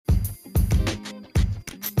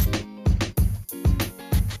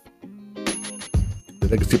The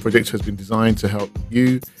Legacy Project has been designed to help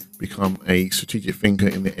you become a strategic thinker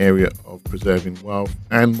in the area of preserving wealth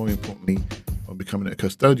and, more importantly, on becoming a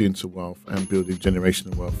custodian to wealth and building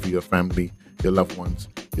generational wealth for your family, your loved ones,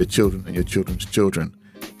 your children, and your children's children.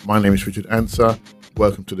 My name is Richard Ansah.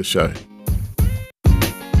 Welcome to the show.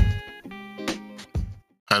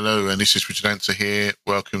 Hello, and this is Richard Ansah here.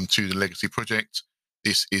 Welcome to the Legacy Project.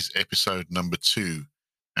 This is episode number 2.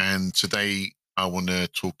 And today I want to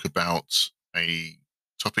talk about a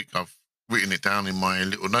topic. I've written it down in my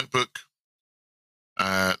little notebook.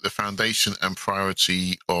 The foundation and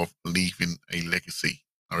priority of leaving a legacy.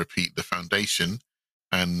 I repeat, the foundation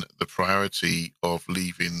and the priority of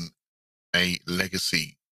leaving a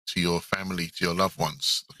legacy to your family, to your loved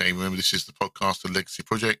ones. Okay, remember, this is the podcast, The Legacy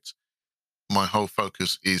Project. My whole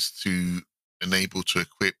focus is to enable, to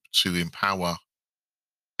equip, to empower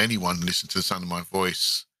anyone listening to the sound of my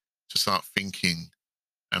voice to start thinking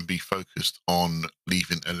and be focused on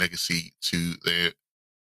leaving a legacy to their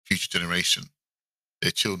future generation,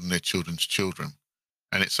 their children, their children's children.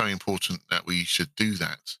 And it's so important that we should do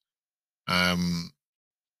that.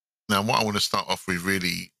 Now, what I want to start off with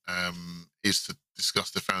really is to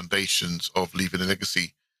discuss the foundations of leaving a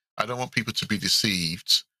legacy. I don't want people to be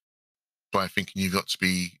deceived by thinking you've got to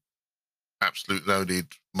be absolute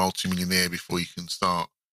loaded multimillionaire before you can start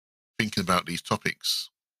thinking about these topics.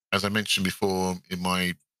 As I mentioned before in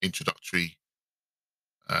my introductory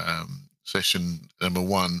session number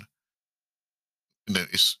 1,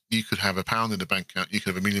 you could have £1 in the bank account, you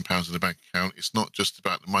could have £1 million in the bank account. It's not just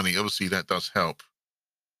about the money. Obviously, that does help,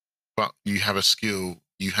 but you have a skill,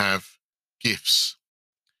 you have gifts,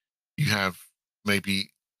 you have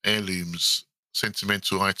maybe heirlooms,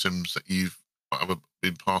 sentimental items that you've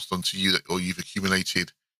been passed on to you, or you've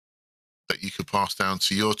accumulated, that you could pass down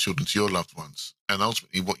to your children, to your loved ones. And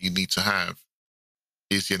ultimately, what you need to have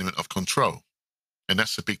is the element of control. And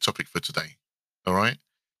that's a big topic for today. All right.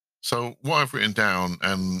 So what I've written down,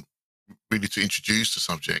 and really to introduce the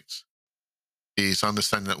subject, is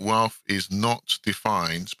understanding that wealth is not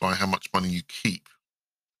defined by how much money you keep.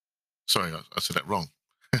 Sorry, I said that wrong.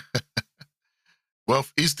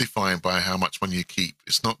 Wealth is defined by how much money you keep.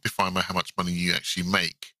 It's not defined by how much money you actually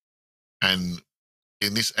make. And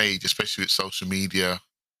in this age, especially with social media,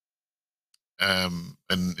 and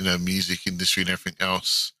music industry and everything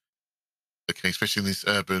else, okay, especially in this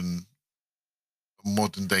urban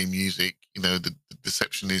modern day music, the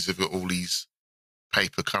deception is of all these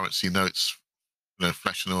paper currency notes,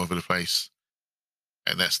 flashing all over the place,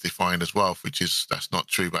 and that's defined as wealth, that's not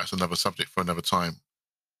true, but that's another subject for another time.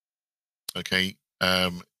 Okay,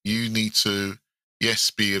 you need to,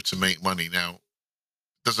 yes, be able to make money. Now,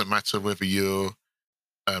 it doesn't matter whether you're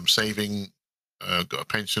saving, got a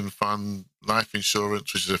pension fund, life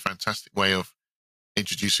insurance, which is a fantastic way of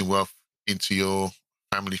introducing wealth into your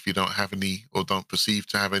family if you don't have any or don't perceive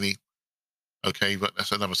to have any. Okay, but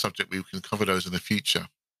that's another subject. We can cover those in the future.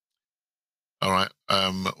 All right.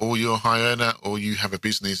 Or you're a high earner, or you have a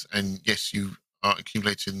business, and yes, you are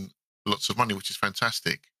accumulating lots of money, which is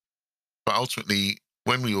fantastic. But ultimately,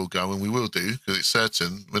 when we all go, and we will do, because it's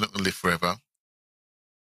certain, we're not going to live forever.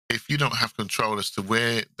 If you don't have control as to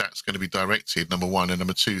where that's going to be directed, number one, and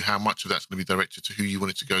number two, how much of that's going to be directed to who you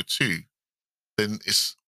want it to go to, then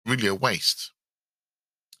it's really a waste.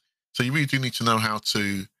 So you really do need to know how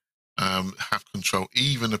to have control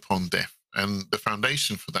even upon death. And the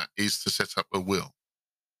foundation for that is to set up a will.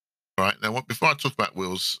 Right. Now, before I talk about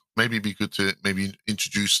wills, maybe it'd be good to maybe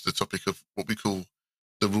introduce the topic of what we call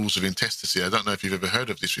the rules of intestacy. I don't know if you've ever heard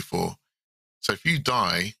of this before. So if you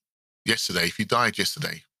died yesterday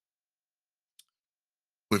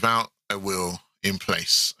without a will in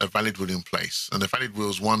place, a valid will in place, and a valid will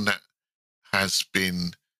is one that has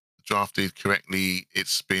been drafted correctly,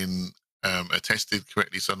 it's been attested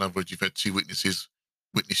correctly. So in other words, you've had 2 witness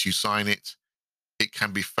you sign it. It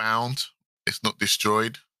can be found. It's not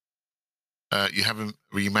destroyed. You haven't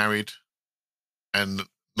remarried and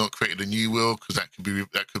not created a new will, because that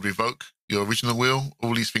could revoke your original will.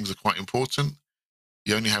 All these things are quite important.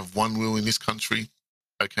 You only have one will in this country,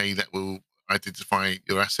 okay, that will identify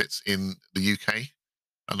your assets in the UK.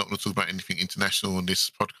 I'm not going to talk about anything international on this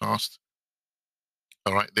podcast.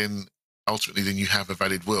 All right, then ultimately, then you have a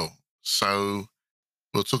valid will. So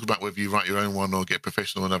we'll talk about whether you write your own one or get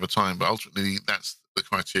professional another time, but ultimately that's the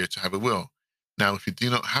criteria to have a will. Now, if you do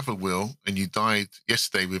not have a will and you died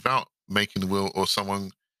yesterday without making a will, or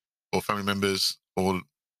someone or family members, or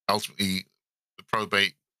ultimately the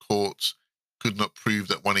probate court could not prove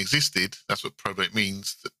that one existed, that's what probate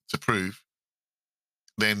means, to prove,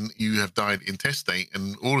 then you have died intestate,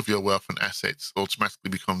 and all of your wealth and assets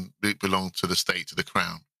automatically belong to the state, to the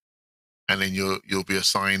crown. and then you'll be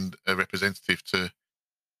assigned a representative to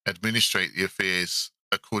administrate the affairs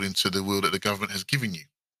according to the will that the government has given you.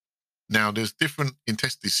 Now, there's different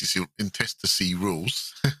intestacy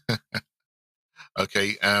rules.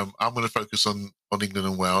 Okay, I'm going to focus on England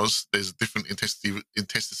and Wales. There's different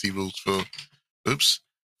intestacy rules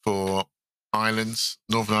for Ireland,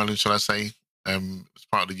 Northern Ireland, shall I say, as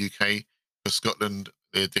part of the UK. For Scotland,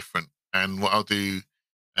 they're different. And what I'll do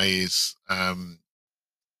is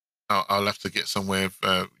I'll have to get somewhere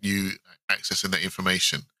of you accessing that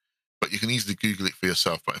information. But you can easily Google it for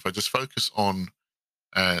yourself. But if I just focus on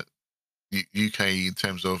UK in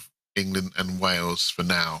terms of England and Wales for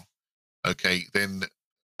now, okay, then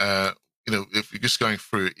if you're just going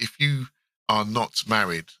through it, if you are not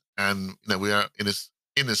married, and we are in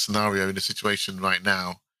a scenario, in a situation right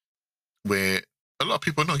now where a lot of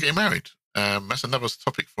people are not getting married. That's another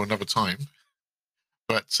topic for another time.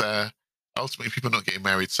 But ultimately, people are not getting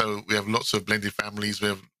married. So we have lots of blended families. We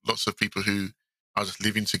have lots of people who are just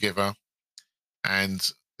living together,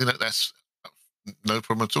 and that's no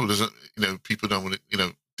problem at all. Doesn't people don't want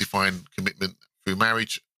to define commitment through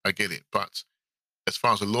marriage. I get it, but as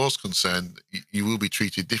far as the law is concerned, you will be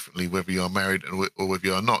treated differently whether you are married or whether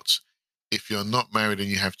you are not. If you're not married and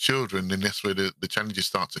you have children, then that's where the challenges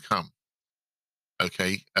start to come.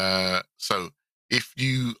 Okay, so if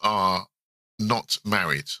you are not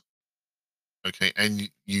married, okay, and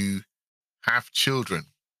you have children,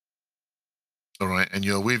 all right, and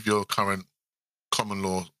you're with your current common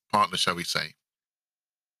law partner, shall we say,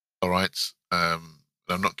 all right, I'm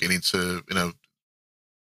not getting into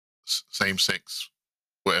same sex,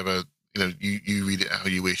 whatever, you read it how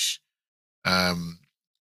you wish. I'm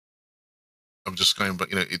just going, but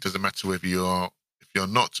it doesn't matter whether if you're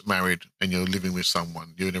not married and you're living with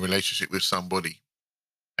someone, you're in a relationship with somebody,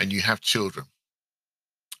 and you have children,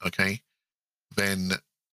 okay, then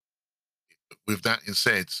with that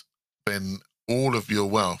said, then all of your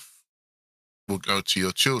wealth will go to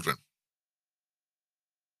your children,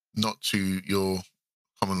 not to your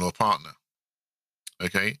common law partner.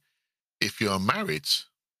 Okay, if you are married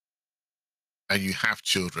and you have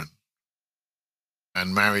children,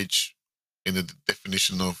 and marriage, in the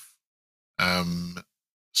definition of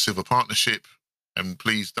civil partnership, and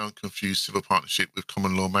please don't confuse civil partnership with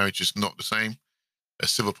common law marriage. It's not the same. A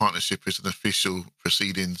civil partnership is an official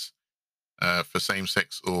proceedings for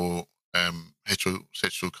same-sex or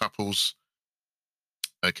heterosexual couples.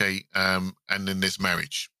 Okay, and then there's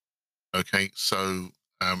marriage. Okay, so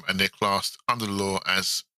and they're classed under the law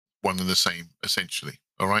as one and the same, essentially.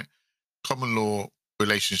 All right, common law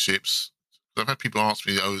relationships. I've had people ask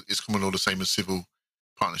me, "Oh, is common law the same as civil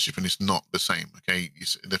partnership?" And it's not the same. Okay,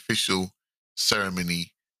 it's an official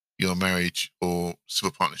ceremony. Your marriage or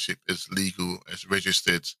civil partnership is legal, as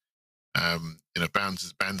registered.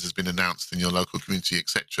 Bands has been announced in your local community,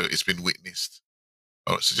 etc. It's been witnessed.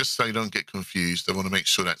 All right, so just so you don't get confused, I want to make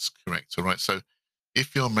sure that's correct. All right, so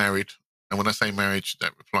if you're married, and when I say marriage,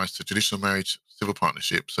 that applies to traditional marriage, civil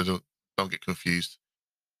partnership. So don't get confused.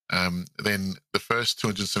 Then the first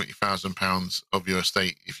 £270,000 of your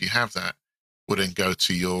estate, if you have that, will then go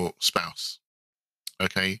to your spouse.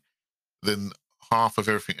 Okay, then half of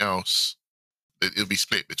everything else, it'll be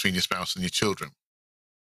split between your spouse and your children.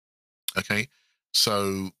 Okay,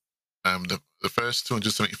 so the first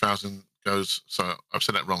 270,000 goes. So I've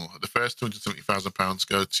said that wrong. The first £270,000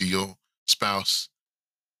 go to your spouse,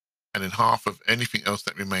 and then half of anything else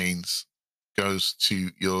that remains goes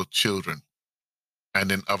to your children, and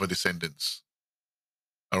then other descendants.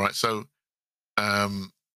 All right. So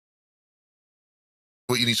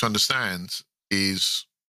what you need to understand is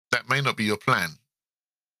that may not be your plan.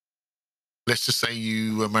 Let's just say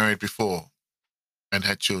you were married before and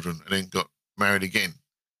had children, and then got married again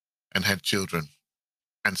and had children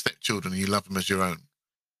and stepchildren, and you love them as your own,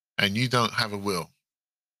 and you don't have a will.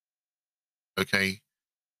 Okay,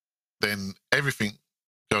 then everything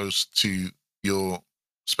goes to your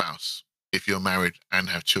spouse if you're married and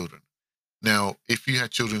have children. Now, if you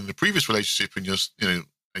had children in the previous relationship and you're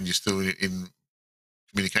still in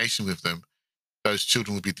communication with them, those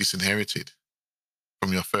children will be disinherited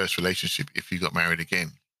from your first relationship if you got married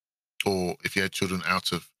again, or if you had children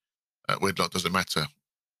out of wedlock. Doesn't matter.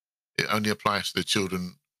 It only applies to the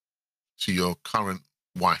children to your current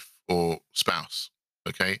wife or spouse.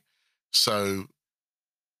 Okay, so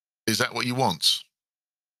is that what you want,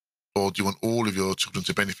 or do you want all of your children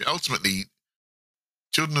to benefit? Ultimately,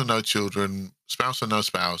 children or no children, spouse or no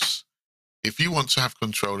spouse, if you want to have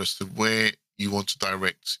control as to where you want to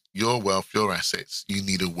direct your wealth, your assets, you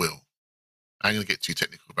need a will. I'm going to get too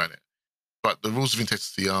technical about it, but the rules of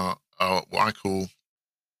intestacy are what I call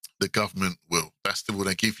the government will. that's still what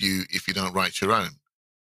they give you if you don't write your own.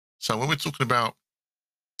 So when we're talking about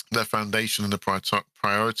the foundation and the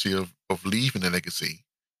priority of leaving a legacy,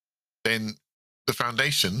 then the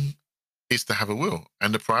foundation is to have a will,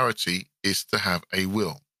 and the priority is to have a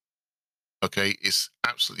will. Okay, it's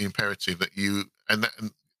absolutely imperative that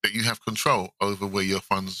that you have control over where your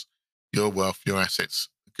funds, your wealth, your assets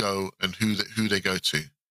go, and who they go to,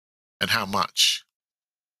 and how much.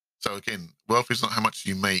 So again, wealth is not how much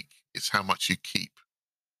you make; it's how much you keep.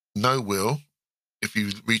 No will. If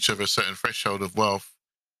you reach over a certain threshold of wealth,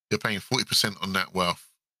 you're paying 40% on that wealth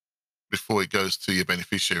before it goes to your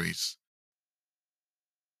beneficiaries.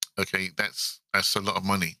 Okay, that's a lot of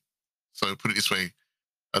money. So put it this way: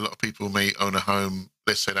 a lot of people may own a home.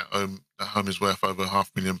 Let's say that home is worth over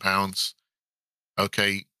 £500,000.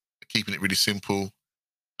 Okay, keeping it really simple.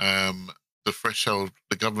 The threshold,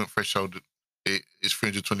 the government threshold, is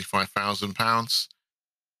 £325,000.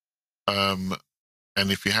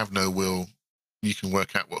 And if you have no will, you can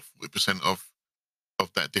work out what 40% of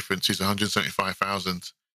that difference is.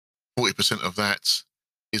 175,000. 40% of that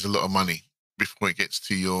is a lot of money before it gets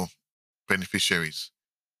to your beneficiaries.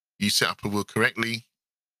 You set up a will correctly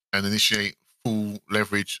and initiate full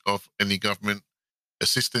leverage of any government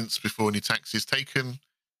assistance before any tax is taken.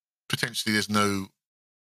 Potentially, there's no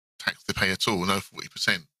tax to pay at all, no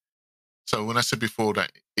 40%. So when I said before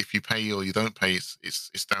that if you pay or you don't pay,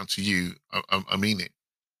 it's down to you, I mean it.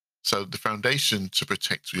 So the foundation to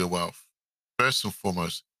protect your wealth, first and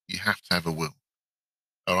foremost, you have to have a will.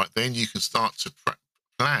 All right, then you can start to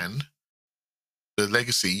plan the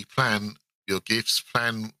legacy, plan your gifts,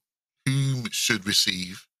 plan whom should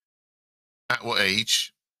receive, at what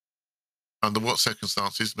age, under what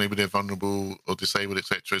circumstances. Maybe they're vulnerable or disabled,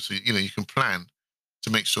 etc. So you can plan to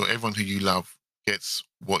make sure everyone who you love gets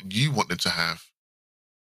what you want them to have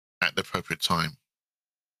at the appropriate time.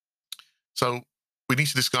 So we need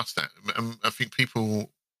to discuss that. I think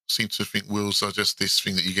people seem to think wills are just this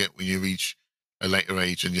thing that you get when you reach a later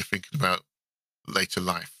age and you're thinking about later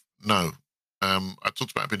life. No. I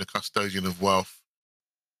talked about being a custodian of wealth.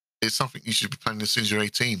 It's something you should be planning as soon as you're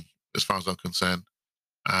 18, as far as I'm concerned.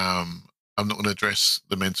 I'm not going to address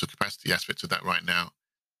the mental capacity aspect of that right now,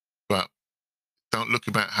 but don't look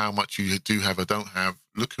about how much you do have or don't have.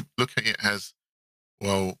 Look at it as,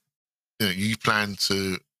 well, you plan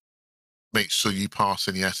to make sure you pass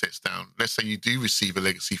any assets down. Let's say you do receive a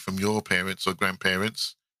legacy from your parents or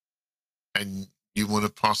grandparents, and you want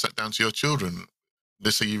to pass that down to your children.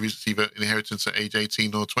 Let's say you receive an inheritance at age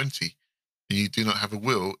 18 or 20, and you do not have a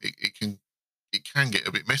will. It can get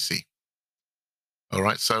a bit messy. All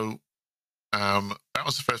right, so that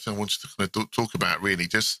was the first thing I wanted to kind of talk about. Really,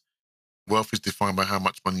 just wealth is defined by how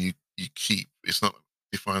much money you keep. It's not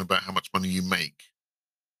defined about how much money you make.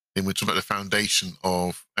 And we're talking about the foundation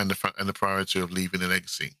of and the priority of leaving a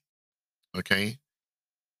legacy. Okay.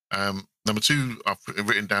 Number two, I've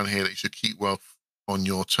written down here that you should keep wealth on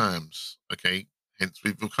your terms. Okay. Hence,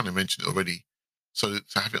 we've kind of mentioned it already. So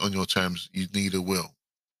to have it on your terms, you need a will.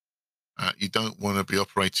 You don't want to be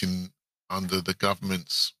operating under the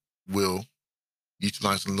government's will,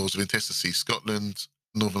 utilising the laws of intestacy. Scotland,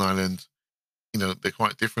 Northern Ireland, they're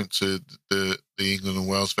quite different to the England and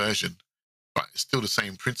Wales version, but it's still the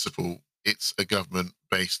same principle. It's a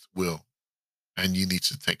government-based will, and you need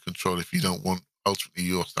to take control if you don't want ultimately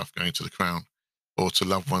your stuff going to the Crown or to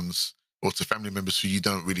loved ones or to family members who you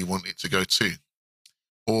don't really want it to go to.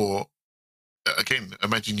 Or again,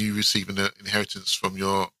 imagine you receiving an inheritance from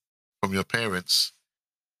your parents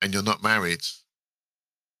and you're not married,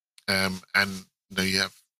 and you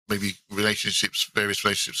have maybe various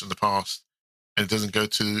relationships in the past, and it doesn't go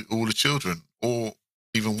to all the children. Or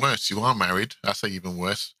even worse, you are married. I say even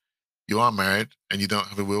worse, you are married and you don't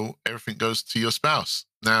have a will. Everything goes to your spouse.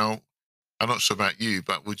 Now, I'm not sure about you,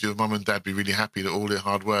 but would your mum and dad be really happy that all their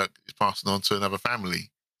hard work is passing on to another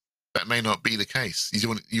family? That may not be the case. You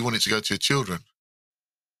want it to go to your children.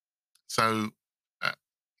 So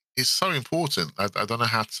it's so important. I don't know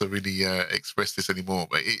how to really express this anymore,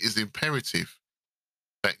 but it is imperative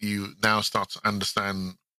that you now start to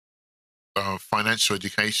understand financial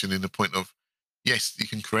education in the point of, yes, you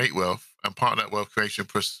can create wealth, and part of that wealth creation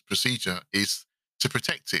procedure is to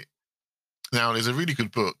protect it. Now, there's a really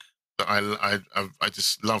good book that I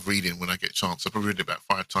just love reading when I get a chance. I've probably read it about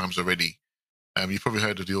 5 times already. You've probably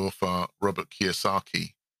heard of the author Robert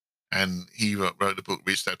Kiyosaki, and he wrote the book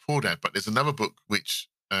Rich Dad Poor Dad. But there's another book which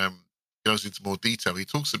goes into more detail. He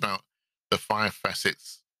talks about the 5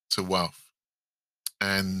 facets to wealth,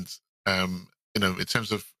 and in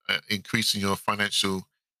terms of increasing your financial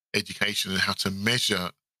education and how to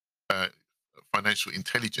measure financial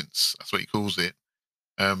intelligence. That's what he calls it.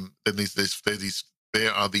 then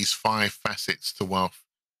there are these 5 facets to wealth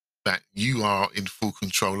that you are in full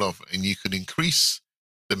control of, and you can increase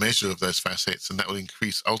the measure of those facets, and that will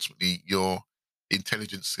increase ultimately your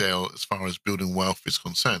intelligence scale as far as building wealth is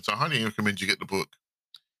concerned. So I highly recommend you get the book,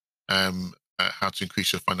 How to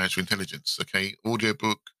Increase Your Financial Intelligence. Okay,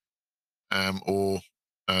 audiobook, or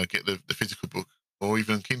get the physical book, or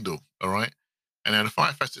even Kindle. All right. And now the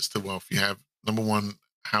 5 facets to wealth, you have number one,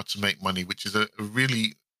 how to make money, which is a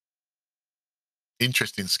really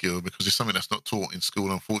interesting skill because it's something that's not taught in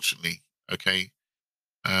school, unfortunately. Okay.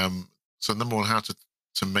 Um, so number one, how to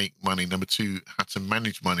make money. Number two, how to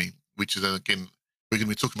manage money, which is again, we're going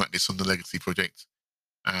to be talking about this on the Legacy Project.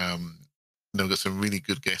 We've got some really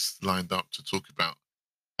good guests lined up to talk about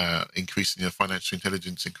increasing your financial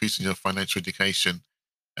intelligence, increasing your financial education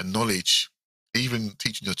and knowledge, even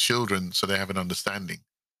teaching your children so they have an understanding.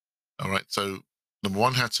 All right. So number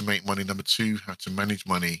one, how to make money. Number two, how to manage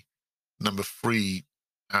money. Number three,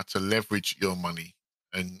 how to leverage your money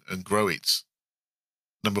and grow it.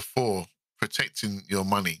 Number four, protecting your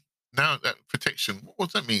money. Now, that protection,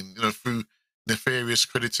 what does that mean? Through nefarious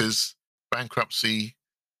creditors, bankruptcy,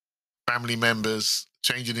 family members,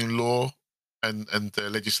 changing in law and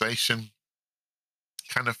legislation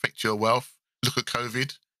can affect your wealth. Look at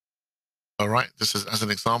COVID. All right, just as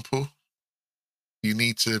an example, you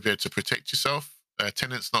need to be able to protect yourself.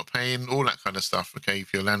 Tenants not paying, all that kind of stuff. Okay,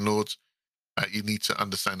 if you're a landlord, you need to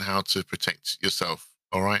understand how to protect yourself.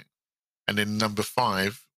 All right. And then number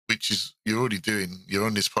five, which is you're already doing, you're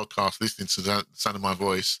on this podcast, listening to the sound of my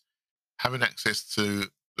voice, having access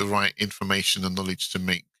to the right information and knowledge to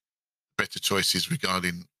make better choices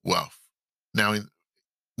regarding wealth. Now,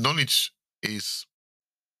 knowledge is,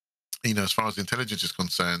 as far as intelligence is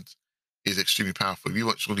concerned, is extremely powerful. If you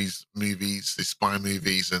watch all these movies, these spy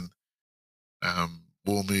movies and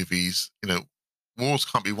war movies, wars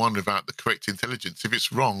can't be won without the correct intelligence. If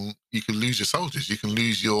it's wrong, you can lose your soldiers, you can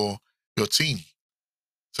lose your team.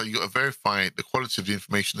 So you got to verify the quality of the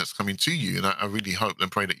information that's coming to you. And I really hope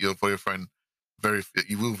and pray that your friend that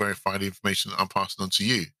you will verify the information that I'm passing on to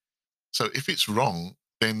you. So if it's wrong,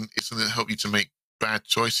 then it's going to help you to make bad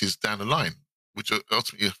choices down the line, which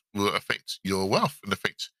ultimately will affect your wealth and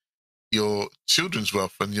affect your children's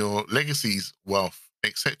wealth and your legacy's wealth,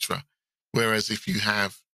 etc. Whereas if you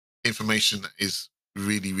have information that is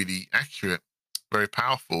really, really accurate, very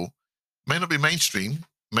powerful, may not be mainstream,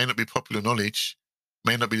 may not be popular knowledge,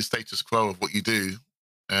 may not be the status quo of what you do.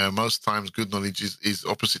 Most times good knowledge is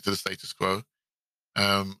opposite to the status quo.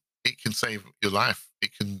 It can save your life.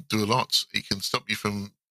 It can do a lot. It can stop you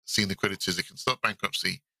from seeing the creditors. It can stop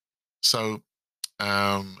bankruptcy. So,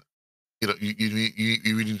 you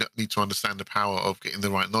really need to understand the power of getting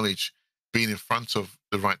the right knowledge, being in front of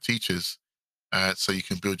the right teachers, so you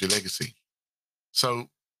can build your legacy. So,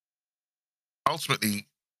 ultimately,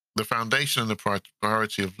 the foundation and the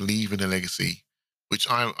priority of leaving a legacy, which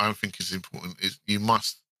I think is important, is you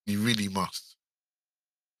really must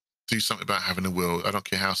do something about having a will. I don't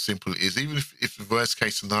care how simple it is. Even if the worst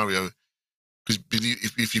case scenario, because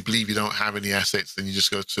if you believe you don't have any assets, then you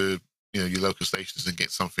just go to your local stations and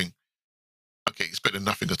get something. Okay, it's better than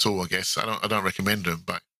nothing at all, I guess. I don't recommend them,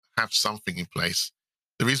 but have something in place.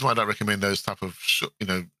 The reason why I don't recommend those type of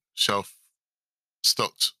shelf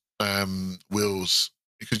stocked wills,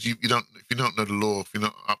 because if you don't know the law, if you're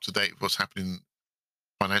not up to date with what's happening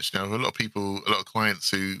financially, I have a lot of people, a lot of clients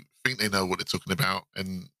who think they know what they're talking about,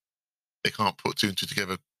 and they can't put two and two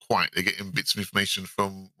together quite. They're getting bits of information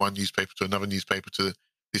from one newspaper to another newspaper to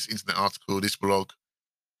this internet article, this blog.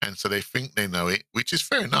 And so they think they know it, which is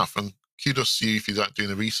fair enough. And kudos to you if you like doing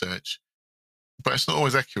the research. But it's not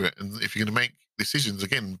always accurate. And if you're going to make decisions,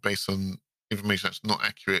 again, based on information that's not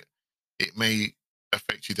accurate, it may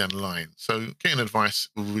affect you down the line. So getting advice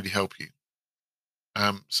will really help you.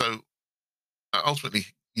 So ultimately,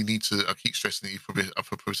 you need to. I keep stressing it. I've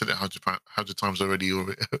probably said it 100 times already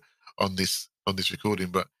on this recording,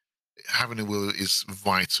 but having a will is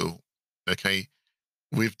vital. Okay,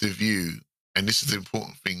 with the view, and this is the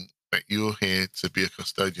important thing, that you're here to be a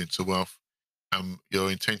custodian to wealth. Your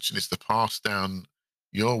intention is to pass down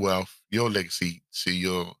your wealth, your legacy to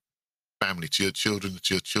your family, to your children,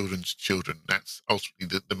 to your children's children. That's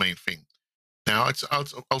ultimately the main thing. Now, it's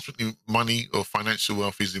ultimately money or financial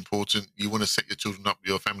wealth is important. You want to set your children up,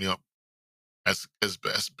 your family up as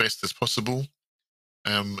best as possible.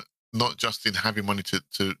 Not just in having money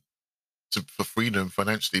for freedom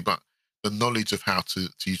financially, but the knowledge of how to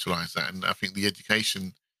utilize that. And I think the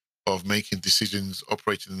education of making decisions,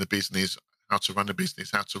 operating in the business, how to run a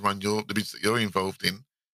business, how to run the business that you're involved in,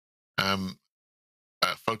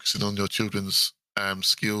 focusing on your children's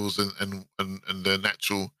skills and their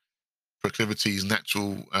natural proclivities,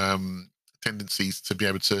 natural tendencies to be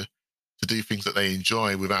able to do things that they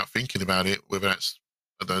enjoy without thinking about it, whether that's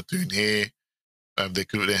doing hair, they're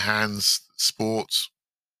good with their hands, sports,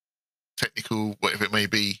 technical, whatever it may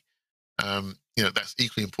be. That's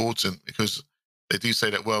equally important, because they do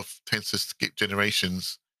say that wealth tends to skip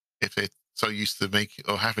generations. If they're so used to making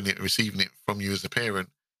or having it, receiving it from you as a parent,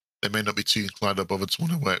 they may not be too inclined or bothered to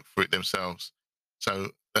want to work for it themselves.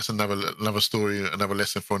 So that's another story, another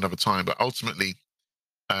lesson for another time. But ultimately,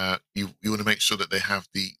 you want to make sure that they have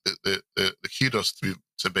the kudos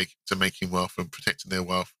to making wealth and protecting their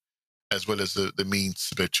wealth, as well as the means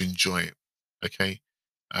to be able to enjoy it. Okay,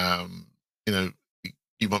 um, you know,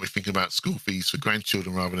 you might be thinking about school fees for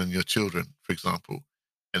grandchildren rather than your children, for example,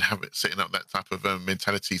 and have it setting up that type of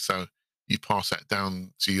mentality. So you pass that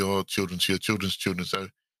down to your children, to your children's children. So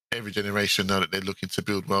every generation know that they're looking to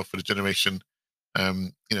build wealth for the generation,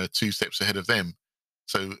 2 steps ahead of them.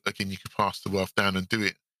 So again, you can pass the wealth down and do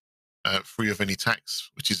it free of any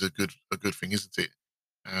tax, which is a good thing, isn't it?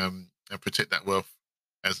 And protect that wealth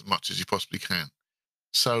as much as you possibly can.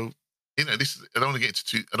 So, I don't want to I don't want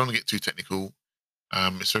to get too technical.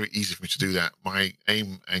 It's very easy for me to do that. My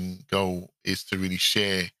aim and goal is to really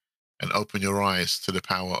share and open your eyes to the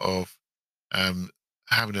power of um,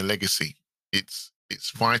 having a legacy. It's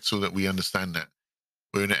vital that we understand that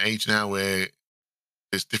we're in an age now where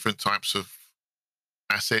there's different types of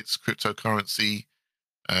assets, cryptocurrency,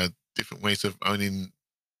 different ways of owning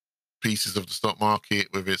pieces of the stock market,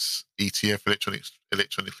 whether it's ETF,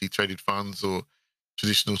 electronically traded funds, or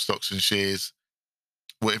traditional stocks and shares,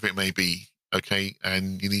 whatever it may be. Okay,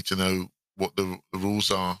 and you need to know what the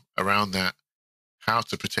rules are around that, how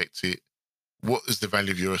to protect it, what is the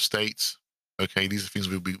value of your estate. Okay, these are things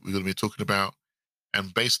we're going to be talking about,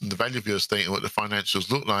 and based on the value of your estate and what the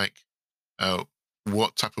financials look like,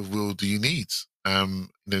 what type of will do you need? Or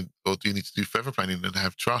do you need to do further planning and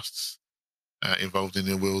have trusts involved in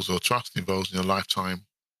your wills, or trust involved in your lifetime?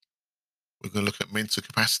 We're going to look at mental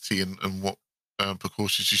capacity and what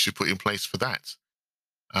precautions you should put in place for that.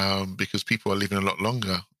 Because people are living a lot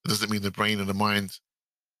longer. It doesn't mean the brain and the mind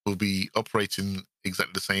will be operating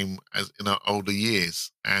exactly the same as in our older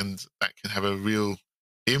years. And that can have a real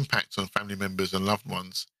impact on family members and loved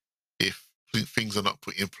ones if things are not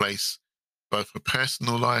put in place, both for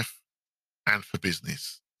personal life and for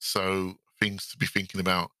business. So things to be thinking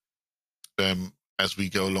about as we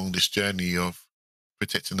go along this journey of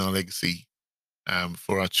protecting our legacy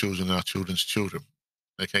for our children and our children's children.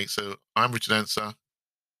 Okay, so I'm Richard Ansah.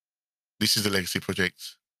 This is the Legacy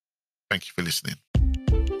Project. Thank you for listening.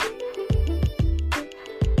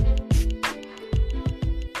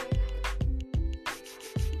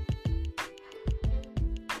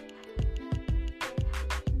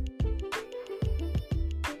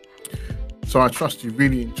 So I trust you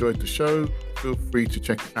really enjoyed the show. Feel free to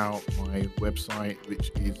check out my website,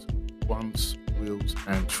 which is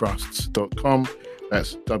oncewillsandtrusts.com.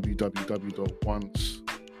 That's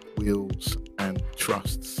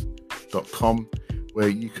www.oncewillsandtrusts.com, where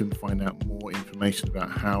you can find out more information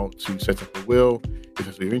about how to set up a will, if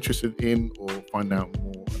that's what you're interested in, or find out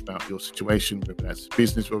more about your situation, whether that's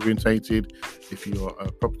business orientated, if you're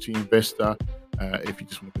a property investor, if you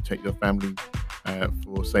just want to protect your family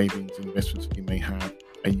for savings and investments that you may have,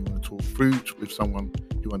 and you want to talk through with someone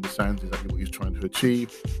who understands exactly what you're trying to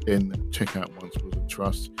achieve, then check out Once Wills and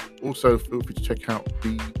Trusts. Also, feel free to check out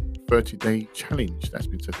the 30-day challenge that's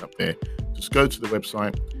been set up there. Just go to the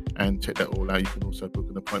website and check that all out. You can also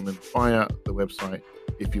book an appointment via the website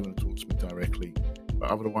if you want to talk to me directly.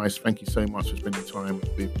 But otherwise, thank you so much for spending time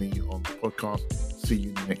with me on the podcast. See you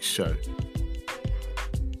in the next show.